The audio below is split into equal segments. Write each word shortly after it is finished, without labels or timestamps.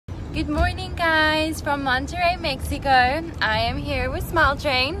Good morning guys from Monterrey, Mexico. I am here with Smile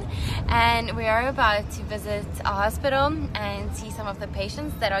Train and we are about to visit a hospital and see some of the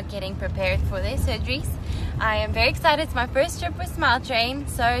patients that are getting prepared for their surgeries. I am very excited. It's my first trip with Smile Train.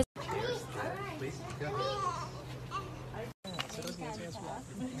 So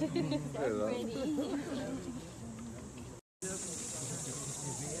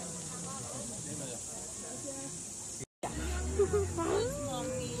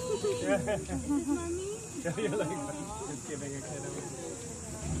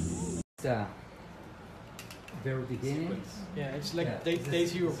The very beginning. Yeah, it's like day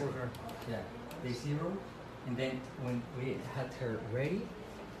zero for her. Yeah, day zero, and then when we had her ready,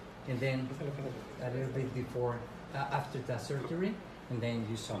 and then a little bit before, after the surgery, and then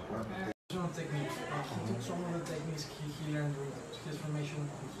you saw her. Some techniques. He took some of the techniques he learned with his formation.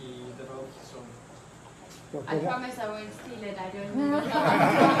 He developed his own. I promise I won't steal it. I don't know.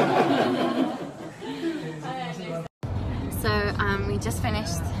 So we just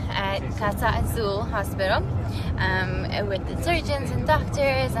finished at Casa Azul hospital with the surgeons and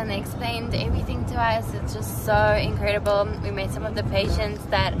doctors, and they explained everything to us. It's just so incredible. We met some of the patients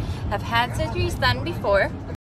that have had surgeries done before,